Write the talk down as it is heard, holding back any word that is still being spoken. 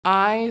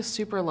I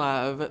super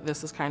love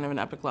This Is Kind of an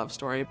Epic Love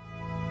Story.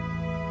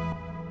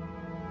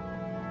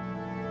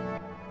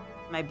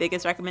 My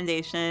biggest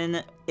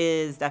recommendation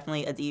is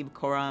definitely Adib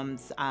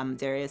Khorram's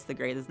Darius the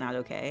Great is Not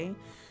Okay.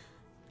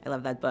 I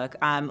love that book.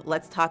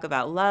 Let's Talk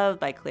About Love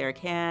by Claire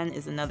Can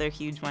is another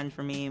huge one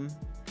for me.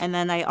 And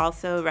then I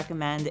also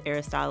recommend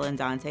Aristotle and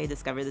Dante,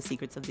 Discover the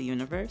Secrets of the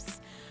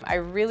Universe. I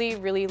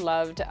really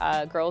loved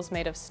Girls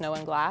Made of Snow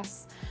and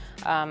Glass.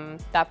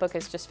 That book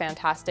is just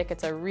fantastic.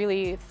 It's a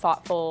really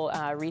thoughtful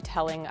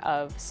retelling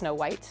of Snow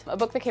White. A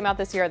book that came out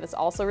this year that's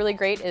also really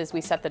great is We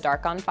Set the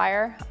Dark on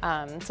Fire.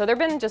 So there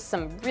have been just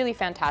some really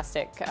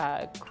fantastic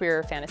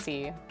queer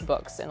fantasy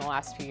books in the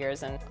last few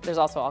years, and there's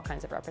also all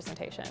kinds of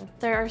representation.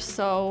 There are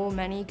so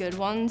many good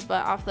ones,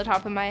 but off the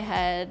top of my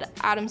head,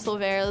 Adam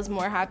Silvera's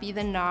More Happy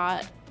Than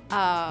Not.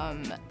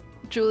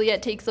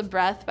 Juliet Takes a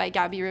Breath by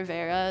Gabby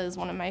Rivera is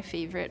one of my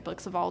favorite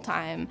books of all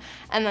time.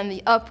 And then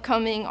the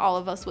upcoming All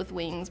of Us with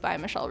Wings by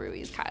Michelle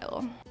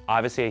Ruiz-Kyle.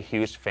 Obviously a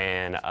huge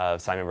fan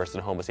of Simon vs.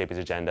 the Homo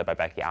Sapiens Agenda by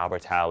Becky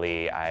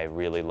Albertalli. I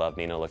really love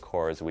Nina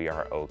LaCour's We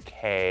Are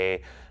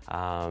Okay.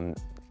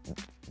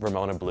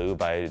 Ramona Blue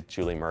by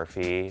Julie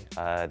Murphy.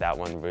 That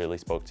one really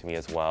spoke to me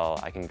as well.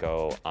 I can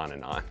go on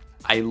and on.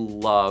 I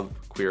love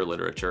queer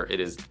literature. It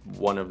is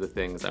one of the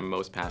things I'm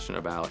most passionate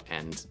about,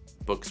 and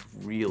books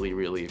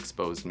really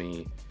exposed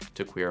me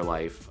to queer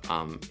life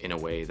in a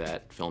way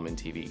that film and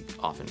TV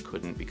often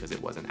couldn't because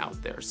it wasn't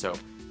out there. So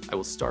I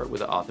will start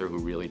with an author who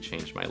really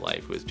changed my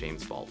life, who is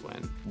James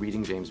Baldwin.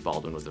 Reading James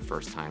Baldwin was the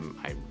first time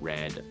I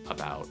read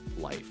about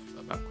life,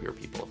 about queer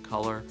people of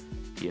color.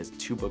 He has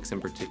two books in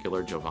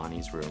particular,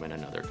 Giovanni's Room and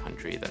Another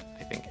Country, that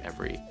I think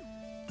every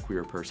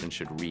queer person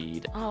should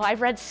read. Oh,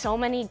 I've read so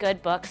many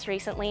good books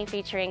recently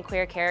featuring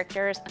queer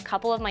characters. A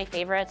couple of my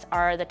favorites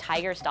are The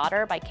Tiger's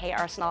Daughter by Kay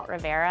Arsenault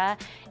Rivera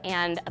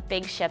and A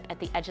Big Ship at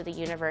the Edge of the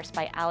Universe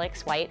by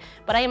Alex White.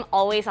 But I am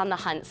always on the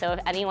hunt, so if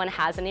anyone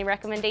has any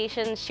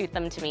recommendations, shoot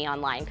them to me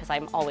online because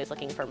I'm always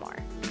looking for more.